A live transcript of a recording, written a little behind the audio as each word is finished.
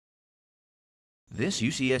This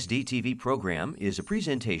UCSD TV program is a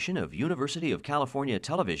presentation of University of California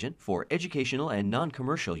Television for educational and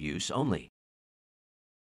non-commercial use only.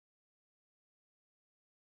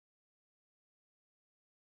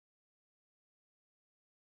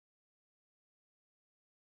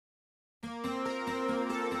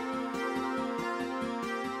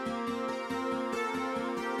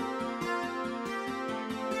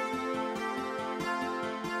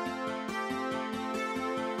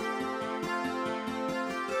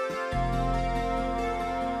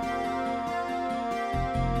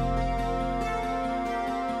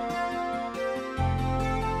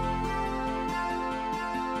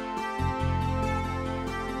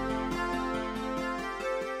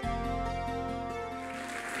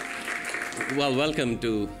 Well, welcome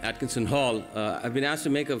to Atkinson Hall. I've been asked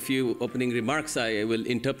to make a few opening remarks. I will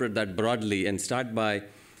interpret that broadly and start by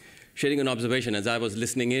sharing an observation. As I was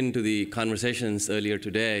listening in to the conversations earlier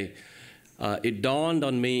today, it dawned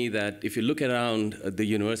on me that if you look around the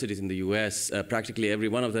universities in the US, practically every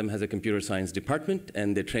one of them has a computer science department,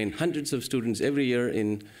 and they train hundreds of students every year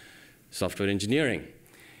in software engineering.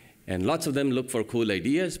 And lots of them look for cool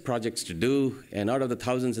ideas, projects to do, and out of the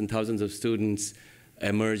thousands and thousands of students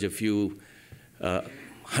emerge a few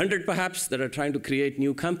 100 perhaps that are trying to create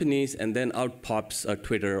new companies, and then out pops a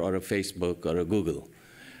Twitter or a Facebook or a Google.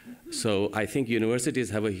 So I think universities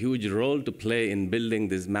have a huge role to play in building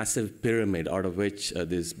this massive pyramid out of which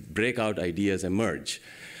these breakout ideas emerge.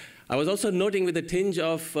 I was also noting with a tinge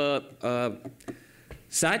of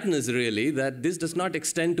sadness, really, that this does not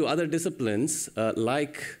extend to other disciplines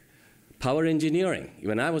like power engineering.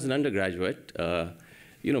 When I was an undergraduate,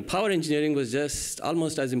 power engineering was just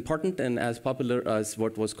almost as important and as popular as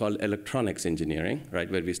what was called electronics engineering,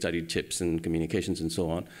 right, where we studied chips and communications and so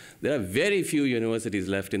on. There are very few universities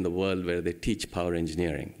left in the world where they teach power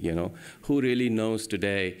engineering. Who really knows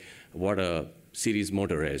today what a series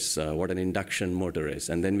motor is, what an induction motor is?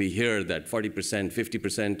 And then we hear that 40%,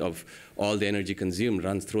 50% of all the energy consumed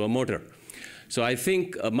runs through a motor. So I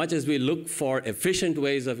think much as we look for efficient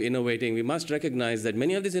ways of innovating, we must recognize that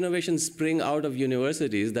many of these innovations spring out of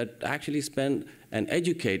universities that actually spend and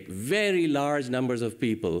educate very large numbers of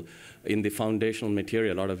people in the foundational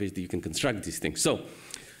material out of which you can construct these things. So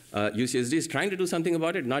UCSD is trying to do something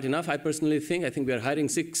about it. Not enough, I personally think. I think we are hiring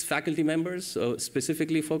 6 faculty members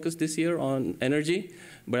specifically focused this year on energy.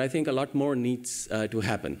 But I think a lot more needs to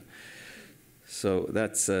happen. So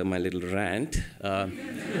that's my little rant.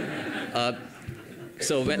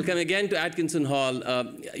 So welcome again to Atkinson Hall.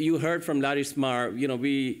 You heard from Larry Smarr.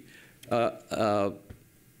 We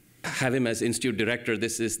have him as Institute Director.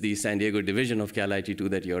 This is the San Diego division of Cal IT2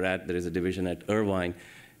 that you're at. There is a division at Irvine.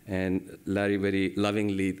 And Larry very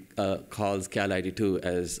lovingly calls Cal IT2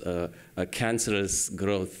 as a cancerous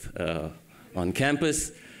growth on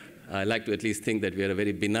campus. I like to at least think that we are a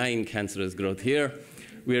very benign cancerous growth here.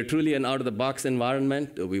 We are truly an out-of-the-box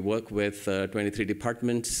environment. We work with 23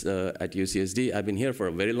 departments at UCSD. I've been here for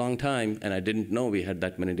a very long time, and I didn't know we had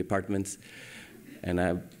that many departments. And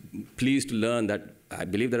I'm pleased to learn that I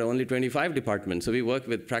believe there are only 25 departments. So we work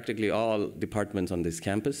with practically all departments on this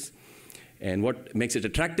campus. And what makes it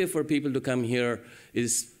attractive for people to come here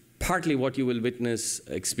is partly what you will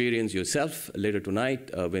experience yourself later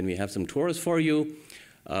tonight when we have some tours for you.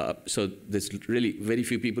 So there's really very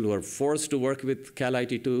few people who are forced to work with Cal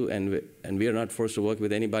IT2, and we are not forced to work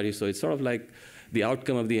with anybody. So it's sort of like the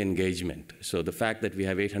outcome of the engagement. So the fact that we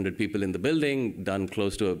have 800 people in the building, done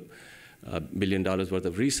close to $1 billion worth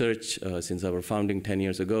of research since our founding 10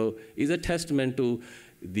 years ago, is a testament to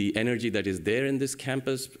the energy that is there in this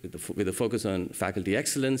campus with a focus on faculty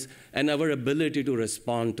excellence and our ability to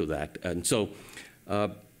respond to that. And so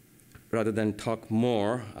rather than talk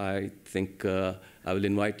more, I think I will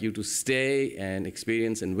invite you to stay and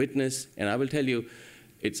experience and witness. And I will tell you,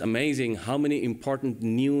 it's amazing how many important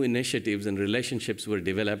new initiatives and relationships were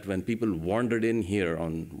developed when people wandered in here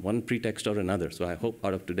on one pretext or another. So I hope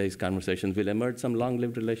out of today's conversations will emerge some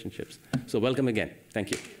long-lived relationships. So welcome again.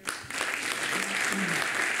 Thank you.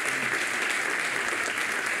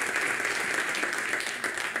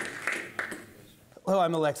 Hello,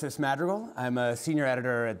 I'm Alexis Madrigal. I'm a senior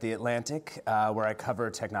editor at The Atlantic, where I cover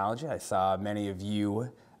technology. I saw many of you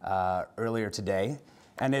earlier today.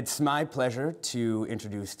 And it's my pleasure to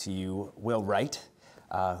introduce to you Will Wright,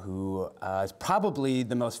 who is probably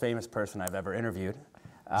the most famous person I've ever interviewed.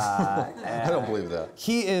 I don't believe that.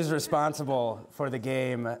 He is responsible for the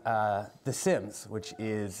game The Sims, which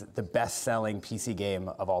is the best-selling PC game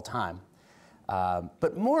of all time.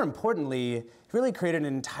 But more importantly, he really created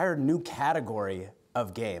an entire new category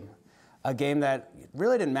of game. A game that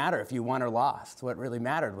really didn't matter if you won or lost. What really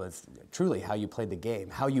mattered was truly how you played the game,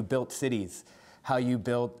 how you built cities, how you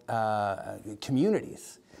built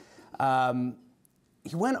communities.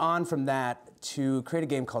 He went on from that to create a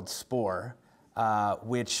game called Spore,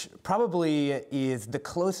 which probably is the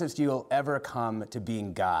closest you'll ever come to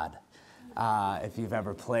being God, if you've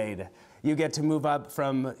ever played. You get to move up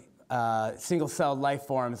from single-celled life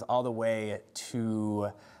forms all the way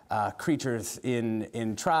to creatures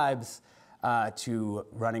in tribes to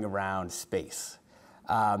running around space.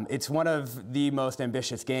 It's one of the most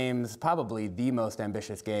ambitious games, probably the most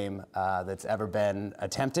ambitious game that's ever been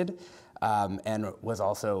attempted, and was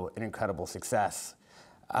also an incredible success.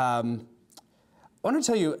 I want to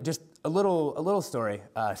tell you just a little story,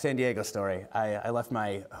 San Diego story. I left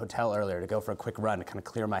my hotel earlier to go for a quick run to kind of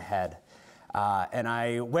clear my head. And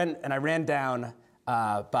I went and I ran down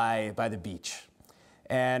by the beach.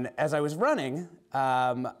 And as I was running,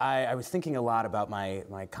 I was thinking a lot about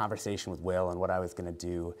my conversation with Will and what I was going to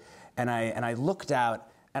do. And I looked out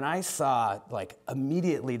and I saw, like,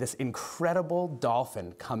 immediately this incredible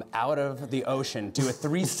dolphin come out of the ocean, do a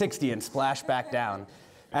 360 and splash back down.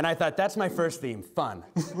 And I thought, that's my first theme, fun.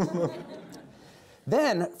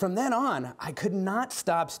 From then on, I could not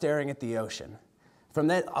stop staring at the ocean. From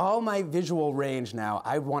that, all my visual range now,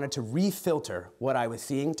 I wanted to refilter what I was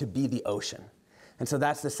seeing to be the ocean. And so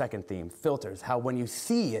that's the second theme, filters, how when you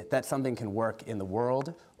see that something can work in the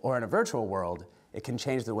world or in a virtual world, it can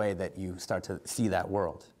change the way that you start to see that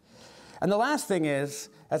world. And the last thing is,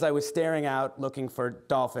 as I was staring out looking for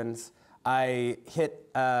dolphins, I hit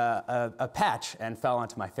a patch and fell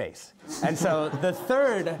onto my face. And so the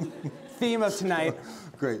third theme of tonight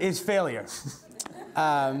is failure.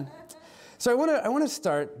 So I want to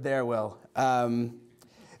start there, Will.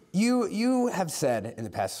 You have said in the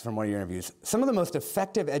past from one of your interviews, some of the most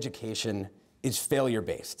effective education is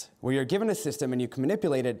failure-based, where you're given a system and you can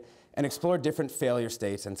manipulate it and explore different failure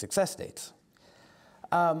states and success states.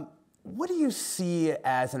 What do you see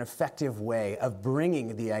as an effective way of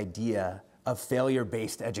bringing the idea of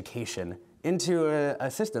failure-based education into a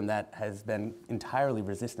system that has been entirely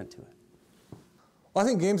resistant to it? Well, I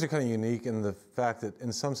think games are kind of unique in the fact that,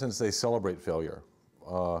 in some sense, they celebrate failure.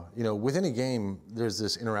 You know, with any game, there's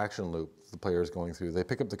this interaction loop the player is going through. They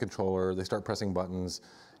pick up the controller, they start pressing buttons,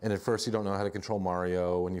 and at first you don't know how to control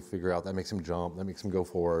Mario, and you figure out that makes him jump, that makes him go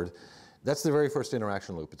forward. That's the very first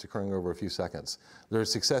interaction loop. It's occurring over a few seconds.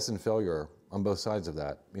 There's success and failure on both sides of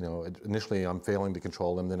that. You know, initially I'm failing to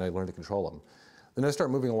control them, then I learn to control them. Then I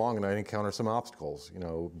start moving along and I encounter some obstacles, you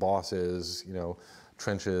know, bosses, you know,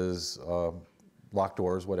 trenches, locked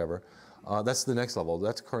doors, whatever. That's the next level.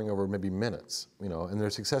 That's occurring over maybe minutes, you know, and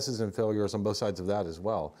there's successes and failures on both sides of that as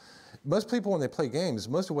well. Most people, when they play games,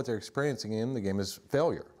 most of what they're experiencing in the game is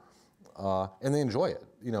failure, and they enjoy it.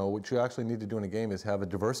 You know, what you actually need to do in a game is have a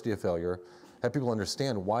diversity of failure, have people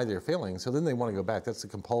understand why they're failing, so then they want to go back. That's the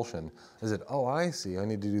compulsion, is that, oh, I see, I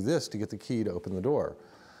need to do this to get the key to open the door.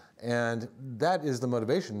 And that is the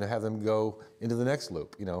motivation to have them go into the next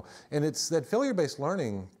loop, you know. And it's that failure-based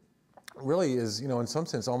learning really is, you know, in some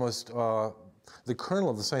sense, almost the kernel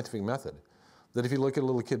of the scientific method. That if you look at a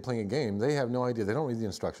little kid playing a game, they have no idea. They don't read the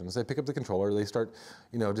instructions. They pick up the controller. They start,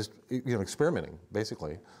 you know, just experimenting,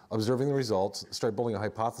 basically, observing the results, start building a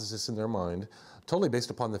hypothesis in their mind, totally based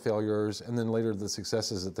upon the failures and then later the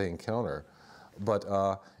successes that they encounter. But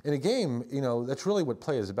in a game, you know, that's really what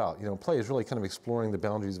play is about. You know, play is really kind of exploring the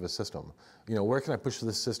boundaries of a system. You know, where can I push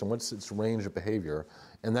this system? What's its range of behavior?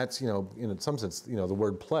 And that's, you know, in some sense, you know, the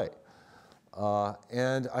word play.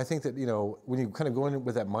 And I think that, you know, when you kind of go in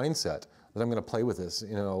with that mindset that I'm going to play with this,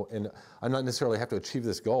 you know, and I'm not necessarily have to achieve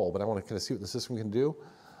this goal, but I want to kind of see what the system can do,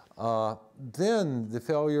 then the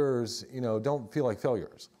failures, you know, don't feel like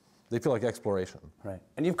failures. They feel like exploration. Right.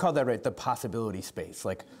 And you've called that, right, the possibility space,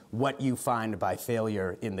 like what you find by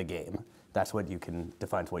failure in the game. That's what you can,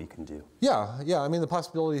 defines what you can do. Yeah, yeah. I mean, the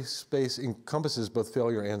possibility space encompasses both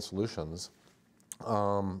failure and solutions.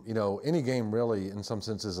 You know, any game really, in some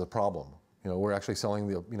sense, is a problem. You know, we're actually selling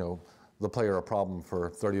the, you know, the player a problem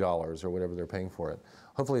for $30 or whatever they're paying for it.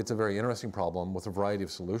 Hopefully it's a very interesting problem with a variety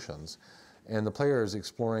of solutions. And the player is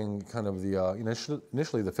exploring kind of the,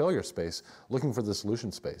 initially the failure space, looking for the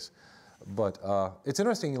solution space. But it's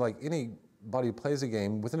interesting, like anybody who plays a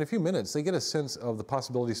game, within a few minutes, they get a sense of the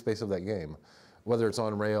possibility space of that game. Whether it's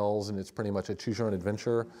on rails and it's pretty much a choose your own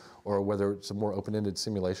adventure, or whether it's a more open-ended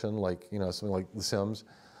simulation like, you know, something like The Sims.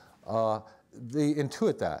 They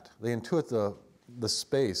intuit that. They intuit the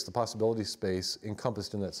space, the possibility space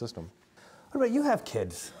encompassed in that system. What about you have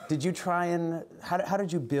kids? Did you try and, how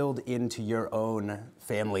did you build into your own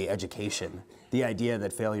family education the idea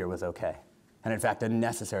that failure was okay? and in fact a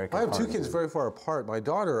necessary I have component. two kids very far apart. My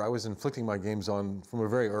daughter, I was inflicting my games on from a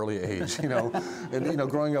very early age, you know, and you know,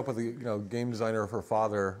 growing up with a game designer of her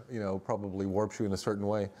father, you know, probably warped you in a certain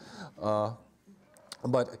way.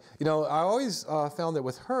 But you know, I always found that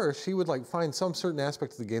with her, she would like find some certain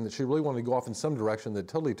aspect of the game that she really wanted to go off in some direction that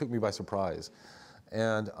totally took me by surprise.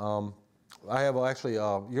 And I have actually a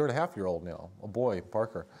 1.5-year-old now, a boy,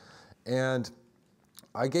 Parker, and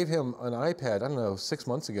I gave him an iPad, I don't know, 6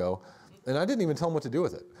 months ago, and I didn't even tell him what to do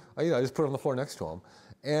with it. I just put it on the floor next to him.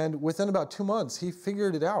 And within about 2 months, he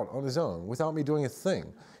figured it out on his own without me doing a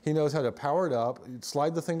thing. He knows how to power it up,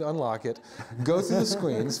 slide the thing to unlock it, go through the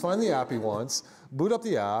screens, find the app he wants, boot up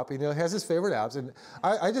the app, has his favorite apps. And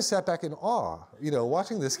I just sat back in awe,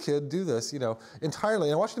 watching this kid do this, entirely.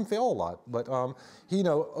 And I watched him fail a lot, but he,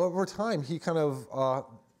 over time, he kind of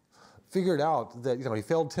figured out that, he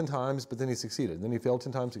failed 10 times, but then he succeeded. Then he failed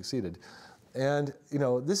 10 times, succeeded. And,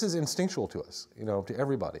 this is instinctual to us, to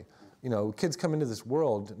everybody. Kids come into this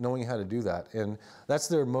world knowing how to do that, and that's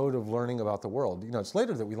their mode of learning about the world. It's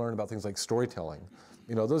later that we learn about things like storytelling.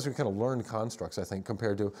 Those are kind of learned constructs, I think,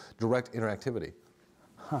 compared to direct interactivity.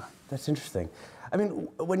 Huh, that's interesting. I mean,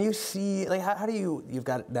 when you see, like, how do you've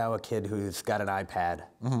got now a kid who's got an iPad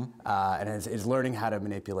and is learning how to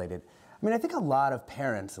manipulate it. I mean, I think a lot of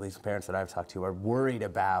parents, at least parents that I've talked to, are worried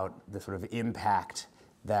about the sort of impact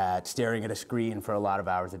that staring at a screen for a lot of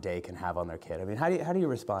hours a day can have on their kid. I mean, how do you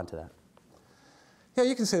respond to that? Yeah,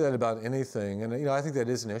 you can say that about anything, and I think that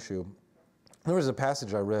is an issue. There was a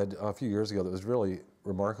passage I read a few years ago that was really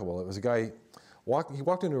remarkable. It was a guy, he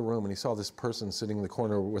walked into a room and he saw this person sitting in the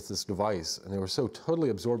corner with this device, and they were so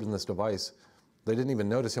totally absorbed in this device, they didn't even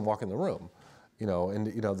notice him walk in the room.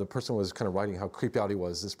 The person was kind of writing how creeped out he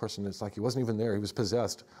was. This person, it's like he wasn't even there, he was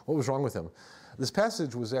possessed. What was wrong with him? This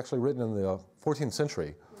passage was actually written in the 14th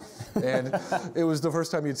century, and it was the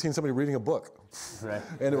first time you'd seen somebody reading a book. Right.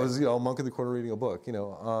 And it was, a monk in the corner reading a book,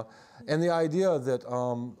 And the idea that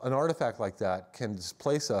an artifact like that can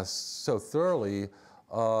displace us so thoroughly,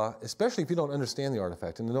 especially if you don't understand the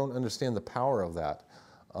artifact and you don't understand the power of that,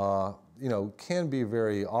 can be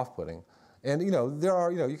very off-putting. And, there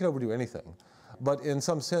are, you can overdo anything. But in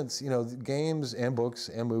some sense, games and books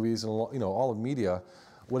and movies and, all of media,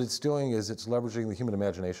 what it's doing is it's leveraging the human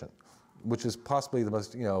imagination, which is possibly the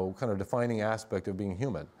most, kind of defining aspect of being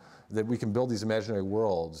human, that we can build these imaginary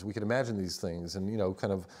worlds, we can imagine these things and,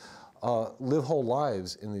 kind of live whole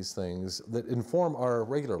lives in these things that inform our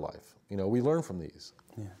regular life. We learn from these.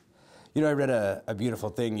 Yeah. I read a beautiful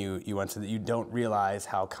thing you once said, that you don't realize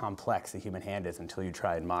how complex the human hand is until you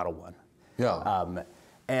try and model one. Yeah.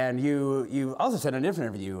 And you also said in a different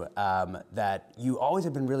interview that you always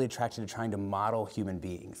have been really attracted to trying to model human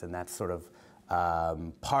beings, and that's sort of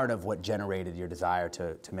part of what generated your desire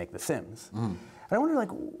to make The Sims. And I wonder,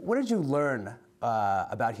 what did you learn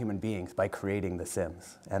about human beings by creating The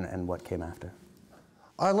Sims, and what came after?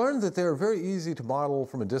 I learned that they're very easy to model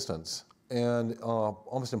from a distance and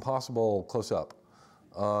almost impossible close up.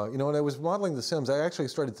 When I was modeling The Sims, I actually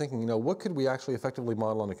started thinking, what could we actually effectively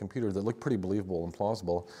model on a computer that looked pretty believable and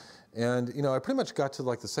plausible? And, I pretty much got to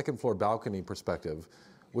the second floor balcony perspective,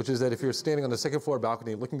 which is that if you're standing on the second floor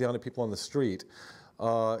balcony looking down at people on the street, they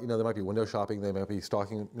might be window shopping, they might be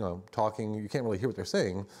stalking, talking, you can't really hear what they're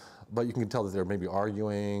saying, but you can tell that they're maybe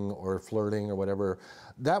arguing or flirting or whatever.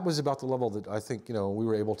 That was about the level that I think, we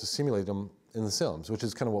were able to simulate them in The Sims, which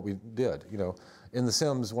is kind of what we did, In The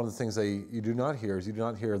Sims, one of the things you do not hear is you do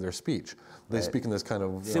not hear their speech. They speak in this kind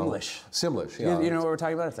of... Simlish. Simlish, yeah. You know what we're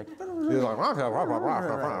talking about? It's like...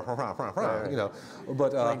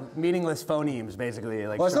 But... like meaningless phonemes, basically.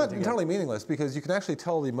 Well, it's not entirely meaningless, because you can actually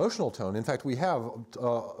tell the emotional tone. In fact, we have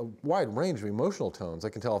a wide range of emotional tones. I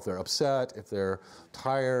can tell if they're upset, if they're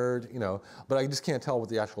tired, but I just can't tell what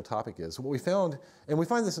the actual topic is. What we found, and we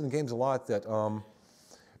find this in games a lot, that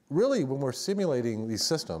really when we're simulating these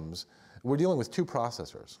systems, we're dealing with two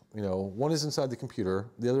processors. One is inside the computer,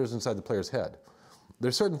 the other is inside the player's head.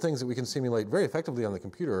 There's certain things that we can simulate very effectively on the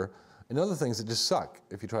computer, and other things that just suck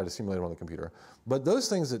if you try to simulate them on the computer. But those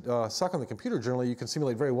things that suck on the computer, generally, you can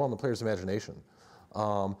simulate very well in the player's imagination.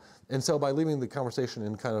 And so by leaving the conversation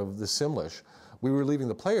in kind of the Simlish, we were leaving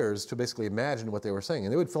the players to basically imagine what they were saying,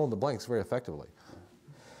 and they would fill in the blanks very effectively.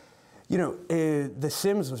 The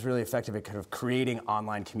Sims was really effective at kind of creating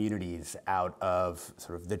online communities out of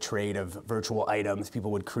sort of the trade of virtual items.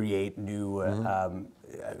 People would create new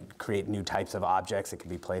types of objects that could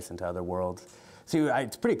be placed into other worlds. So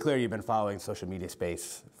it's pretty clear you've been following social media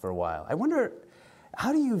space for a while. I wonder,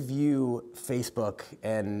 how do you view Facebook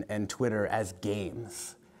and Twitter as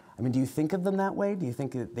games? I mean, do you think of them that way? Do you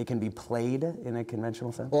think that they can be played in a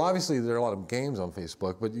conventional sense? Well, obviously there are a lot of games on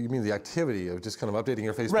Facebook, but you mean the activity of just kind of updating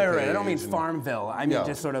your Facebook Right. page? I don't mean Farmville. I mean Yeah.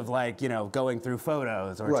 just sort of like, going through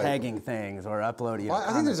photos or Right. tagging things or uploading. Well,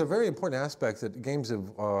 I think there's a very important aspect that games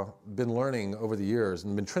have been learning over the years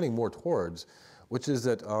and been trending more towards, which is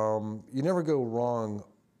that you never go wrong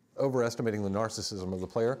overestimating the narcissism of the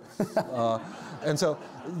player. And so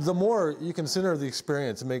the more you consider the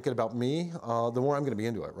experience and make it about me, the more I'm going to be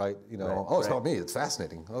into it, right? Oh, it's about me. It's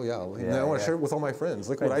fascinating. Oh, yeah. I want to share it with all my friends.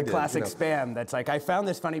 Look what I did. The classic spam that's like, I found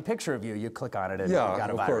this funny picture of you. You click on it and you got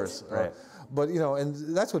a of virus. course. Right. But,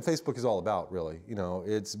 and that's what Facebook is all about, really.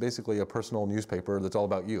 It's basically a personal newspaper that's all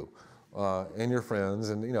about you. And your friends,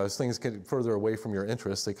 and as things get further away from your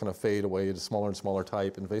interests, they kind of fade away to smaller and smaller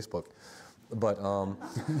type in Facebook. But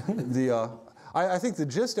I think the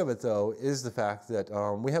gist of it, though, is the fact that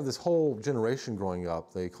we have this whole generation growing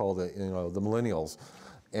up. They call the millennials,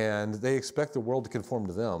 and they expect the world to conform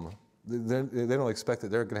to them. They don't expect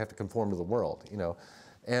that they're going to have to conform to the world.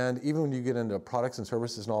 And even when you get into products and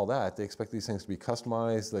services and all that, they expect these things to be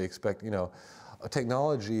customized. They expect a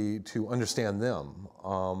technology to understand them.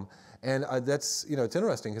 And that's it's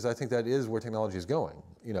interesting because I think that is where technology is going.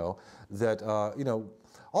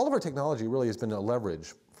 All of our technology really has been a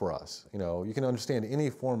leverage for us. You can understand any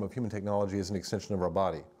form of human technology as an extension of our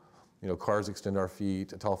body. Cars extend our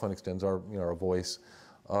feet, a telephone extends our our voice.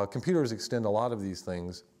 Computers extend a lot of these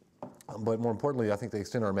things, but more importantly, I think they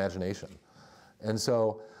extend our imagination. And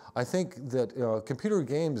so I think that computer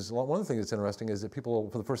games, one of the things that's interesting is that people,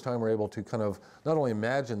 for the first time, are able to kind of not only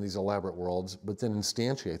imagine these elaborate worlds, but then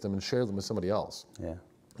instantiate them and share them with somebody else. Yeah.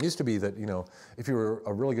 It used to be that, if you were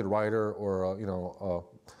a really good writer or, a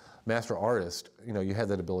master artist, you had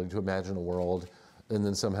that ability to imagine a world and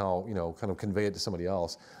then somehow, kind of convey it to somebody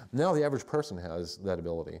else. Now the average person has that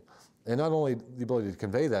ability. And not only the ability to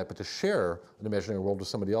convey that, but to share an imaginary world with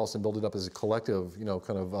somebody else and build it up as a collective,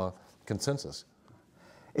 kind of consensus.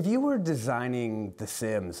 If you were designing The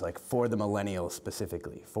Sims, like for the millennials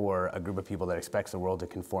specifically, for a group of people that expects the world to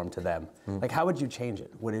conform to them, like how would you change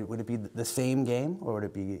it? Would it be the same game, or would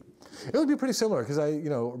it be? It would be pretty similar because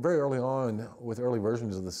very early on with early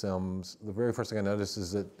versions of The Sims, the very first thing I noticed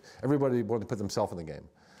is that everybody wanted to put themselves in the game.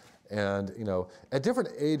 And at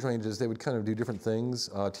different age ranges, they would kind of do different things.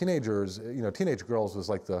 Teenagers, teenage girls was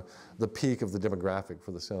like the peak of the demographic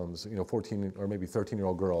for The Sims. 14 or maybe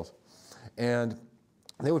 13-year-old girls, and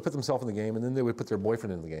they would put themselves in the game, and then they would put their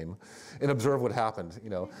boyfriend in the game and observe what happened,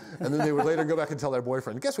 And then they would later go back and tell their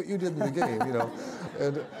boyfriend, guess what you did in the game,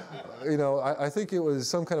 And, I think it was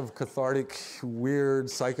some kind of cathartic, weird,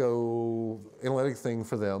 psychoanalytic thing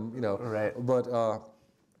for them, Right.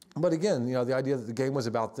 But again, the idea that the game was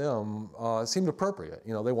about them seemed appropriate.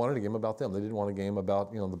 They wanted a game about them. They didn't want a game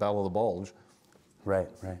about, the Battle of the Bulge. Right.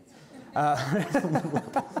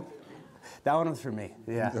 That one was for me,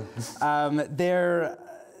 yeah.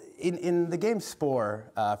 In the game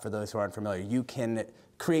Spore, for those who aren't familiar, you can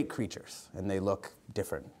create creatures, and they look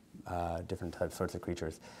different, different sorts of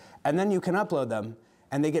creatures. And then you can upload them,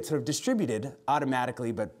 and they get sort of distributed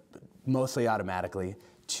automatically, but mostly automatically,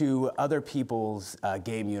 to other people's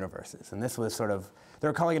game universes. And this was sort of, they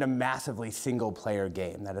were calling it a massively single-player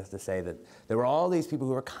game. That is to say that there were all these people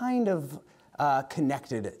who were kind of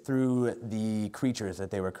connected through the creatures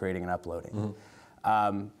that they were creating and uploading.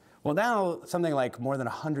 Well, now something like more than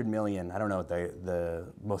 100 million, I don't know what the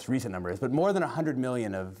most recent number is, but more than 100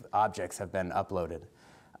 million of objects have been uploaded.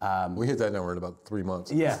 We hit that number in about 3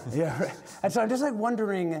 months. Yeah, right. And so I'm just like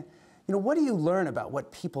wondering, what do you learn about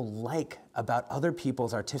what people like about other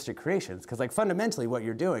people's artistic creations? Because like fundamentally what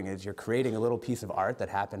you're doing is you're creating a little piece of art that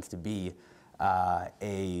happens to be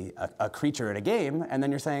a creature in a game, and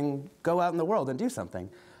then you're saying, go out in the world and do something.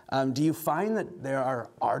 Do you find that there are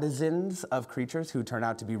artisans of creatures who turn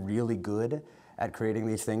out to be really good at creating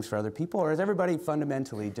these things for other people, or is everybody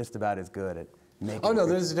fundamentally just about as good at making? Oh no,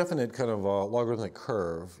 there's a definite kind of logarithmic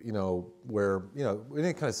curve, where,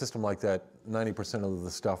 any kind of system like that, 90% of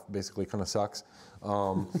the stuff basically kind of sucks.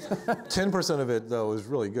 10% of it, though, is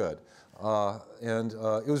really good. And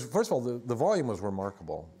it was, first of all, the volume was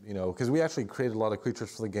remarkable, because we actually created a lot of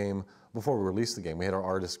creatures for the game before we released the game. We had our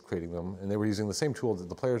artists creating them, and they were using the same tool that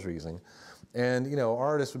the players were using. And, our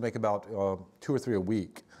artists would make about 2 or 3 a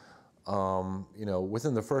week.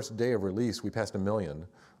 Within the first day of release, we passed 1 million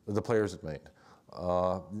that the players had made.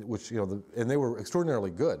 Which, and they were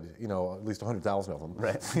extraordinarily good, at least 100,000 of them.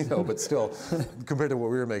 Right. But still, compared to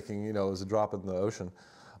what we were making, it was a drop in the ocean.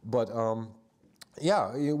 But,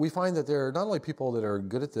 yeah, we find that there are not only people that are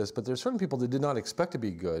good at this, but there's certain people that did not expect to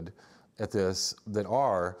be good at this that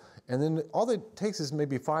are, And then all it takes is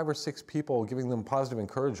maybe 5 or 6 people giving them positive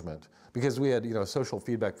encouragement, because we had social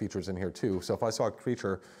feedback features in here too. So if I saw a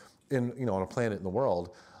creature on a planet in the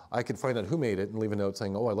world, I could find out who made it and leave a note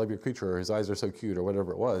saying, "Oh, I love your creature, his eyes are so cute," or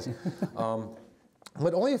whatever it was.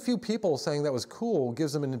 But only a few people saying that was cool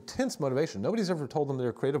gives them an intense motivation. Nobody's ever told them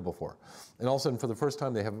they're creative before. And all of a sudden, for the first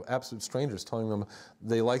time, they have absolute strangers telling them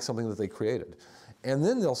they like something that they created. And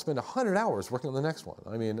then they'll spend 100 hours working on the next one.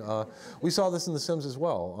 I mean, we saw this in The Sims as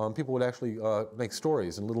well. People would actually make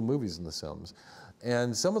stories and little movies in The Sims.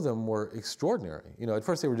 And some of them were extraordinary. At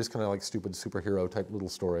first they were just kind of like stupid superhero type little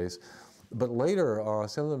stories. But later,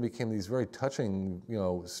 some of them became these very touching,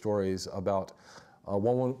 stories about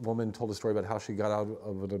one woman told a story about how she got out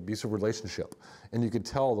of an abusive relationship. And you could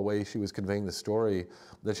tell the way she was conveying the story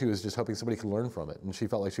that she was just hoping somebody could learn from it. And she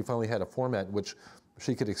felt like she finally had a format in which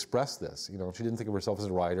she could express this. She didn't think of herself as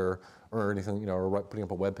a writer or anything, or putting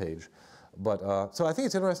up a web page. But so I think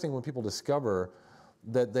it's interesting when people discover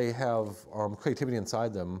that they have creativity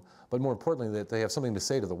inside them, but more importantly, that they have something to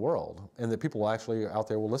say to the world, and that people actually out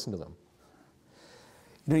there will listen to them.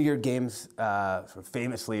 Your games sort of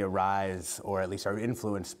famously arise, or at least are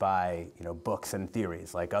influenced by, books and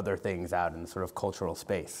theories, like other things out in the sort of cultural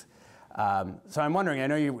space. So I'm wondering, I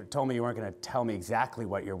know you told me you weren't going to tell me exactly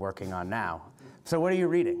what you're working on now. So what are you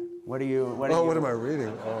reading? What am I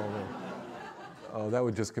reading? Oh, that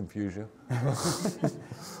would just confuse you.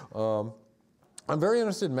 I'm very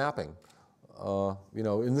interested in mapping.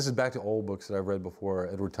 And this is back to old books that I've read before,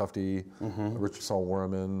 Edward Tufte, Richard Saul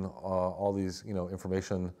Wurman, all these,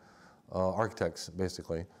 information architects,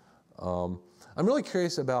 basically. I'm really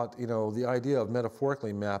curious about, the idea of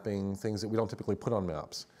metaphorically mapping things that we don't typically put on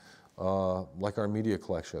maps, like our media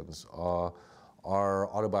collections, our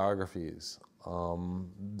autobiographies.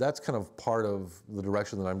 That's kind of part of the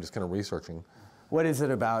direction that I'm just kind of researching. What is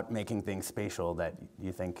it about making things spatial that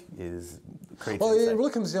you think creates? Well, it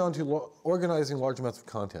really comes down to organizing large amounts of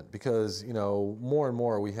content, because more and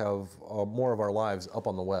more we have more of our lives up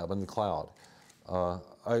on the web, in the cloud. A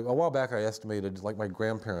while back, I estimated, like my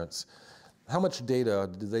grandparents, how much data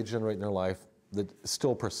did they generate in their life that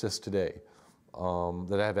still persists today,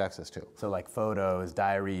 that I have access to. So like photos,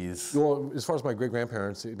 diaries. Well, as far as my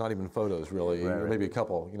great-grandparents, not even photos really, right. Maybe a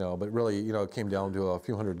couple, but really, it came down to a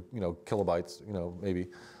few hundred, kilobytes, maybe.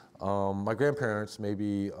 My grandparents,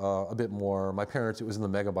 maybe a bit more. My parents, it was in the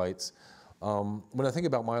megabytes. When I think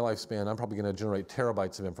about my lifespan, I'm probably going to generate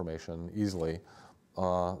terabytes of information easily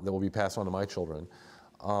that will be passed on to my children.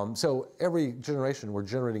 So every generation, we're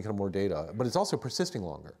generating kind of more data, but it's also persisting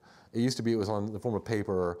longer. It used to be it was on the form of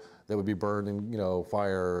paper that would be burned in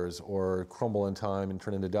fires or crumble in time and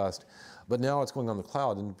turn into dust. But now it's going on the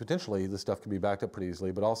cloud, and potentially this stuff can be backed up pretty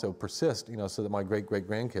easily, but also persist, so that my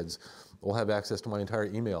great-great-grandkids will have access to my entire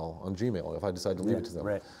email on Gmail if I decide to leave it to them.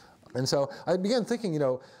 Right. And so I began thinking,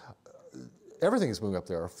 everything is moving up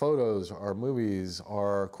there. Our photos, our movies,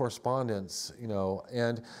 our correspondence,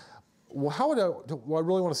 and how would I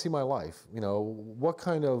really want to see my life? What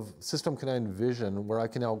kind of system can I envision where I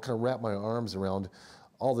can now kind of wrap my arms around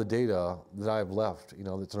all the data that I've left,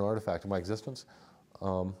 that's an artifact of my existence? You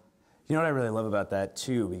know what I really love about that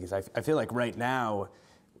too, because I feel like right now,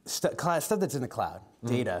 stuff that's in the cloud,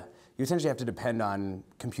 data, you essentially have to depend on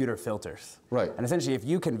computer filters. Right. And essentially, if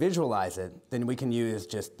you can visualize it, then we can use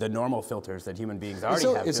just the normal filters that human beings already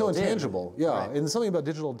have. It's so built in. intangible, yeah. Right. And something about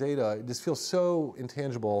digital data, it just feels so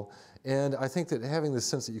intangible. And I think that having this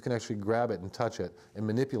sense that you can actually grab it and touch it and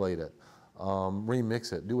manipulate it,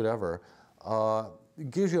 remix it, do whatever, it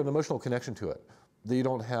gives you an emotional connection to it that you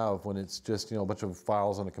don't have when it's just a bunch of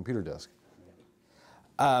files on a computer disk.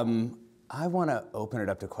 I want to open it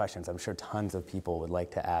up to questions. I'm sure tons of people would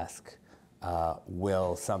like to ask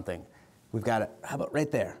Will something. We've got it. How about right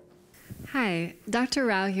there? Hi. Dr.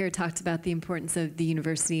 Rao here talked about the importance of the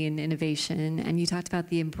university and innovation, and you talked about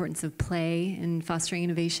the importance of play and fostering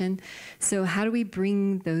innovation. So how do we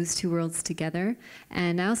bring those two worlds together?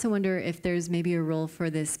 And I also wonder if there's maybe a role for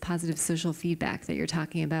this positive social feedback that you're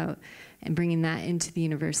talking about and bringing that into the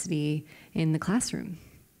university in the classroom.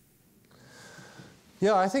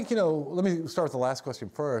 Yeah, I think, let me start with the last question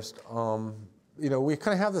first. We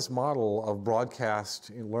kind of have this model of broadcast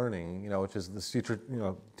learning, which is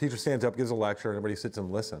the teacher stands up, gives a lecture, and everybody sits and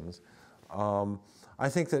listens. I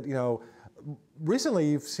think that, recently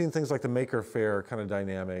you've seen things like the Maker Faire kind of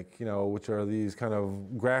dynamic, which are these kind of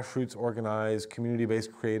grassroots organized,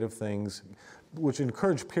 community-based creative things, which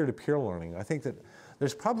encourage peer-to-peer learning. I think that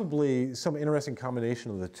there's probably some interesting combination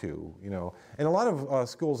of the two, And a lot of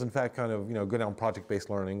schools, in fact, kind of, go down project-based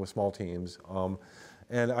learning with small teams.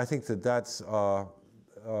 And I think that that's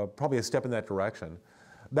probably a step in that direction.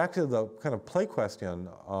 back to the kind of play question,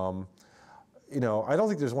 you know, I don't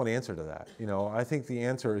think there's one answer to that. You know, I think the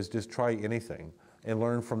answer is just try anything and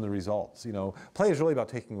learn from the results. You know, play is really about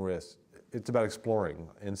taking risks. It's about exploring.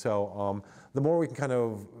 And so the more we can kind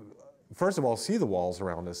of, first of all, see the walls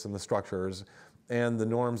around us and the structures and the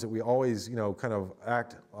norms that we always, you know, kind of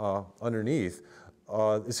act underneath,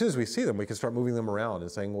 as soon as we see them, we can start moving them around and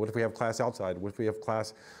saying, well, what if we have class outside? What if we have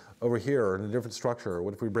class over here in a different structure?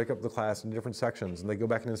 What if we break up the class into different sections and they go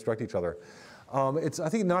back and instruct each other? It's, I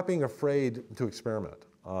think, not being afraid to experiment.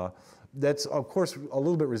 That's, of course, a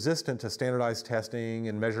little bit resistant to standardized testing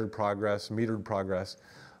and measured progress, metered progress.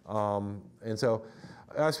 And so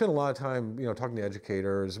I spent a lot of time, you know, talking to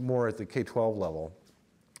educators more at the K-12 level.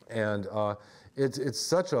 And it's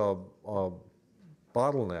such a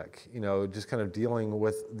bottleneck, you know, just kind of dealing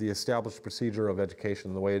with the established procedure of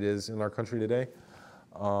education the way it is in our country today.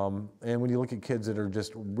 And when you look at kids that are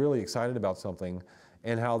just really excited about something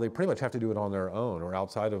and how they pretty much have to do it on their own or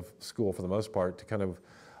outside of school for the most part to kind of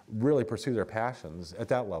really pursue their passions at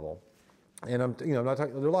that level. And I'm not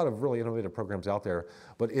talking, there are a lot of really innovative programs out there,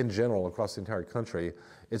 but in general, across the entire country,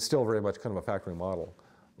 it's still very much kind of a factory model.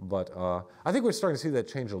 But I think we're starting to see that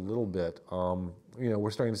change a little bit. You know,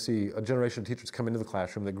 we're starting to see a generation of teachers come into the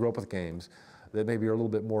classroom that grew up with games that maybe are a little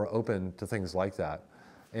bit more open to things like that.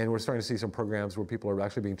 And we're starting to see some programs where people are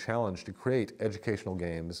actually being challenged to create educational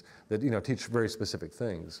games that, you know, teach very specific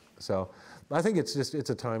things. So I think it's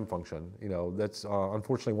a time function. You know, that's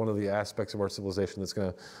unfortunately one of the aspects of our civilization that's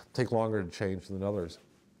going to take longer to change than others.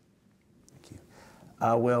 Thank you.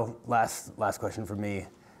 Will, last question for me.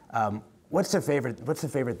 What's the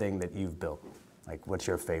favorite thing that you've built? Like, what's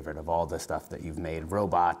your favorite of all the stuff that you've made?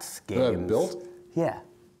 Robots, games? That I've built? Yeah.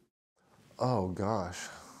 Oh, gosh.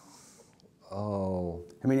 Oh.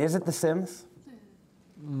 I mean, is it The Sims?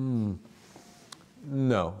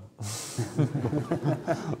 No.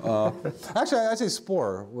 Actually, I'd say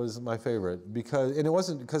Spore was my favorite because, and it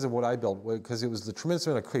wasn't because of what I built, because it was the tremendous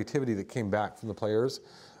amount of creativity that came back from the players.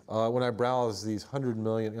 When I browsed these 100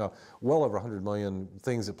 million, you know, well over 100 million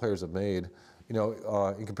things that players have made, you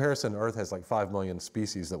know, in comparison, Earth has like 5 million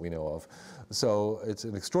species that we know of. So it's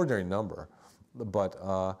an extraordinary number. But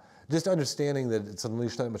just understanding that it's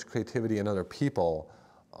unleashed that much creativity in other people,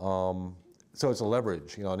 so it's a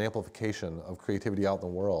leverage, you know, an amplification of creativity out in the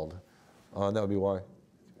world. That would be why.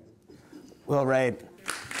 Well, right.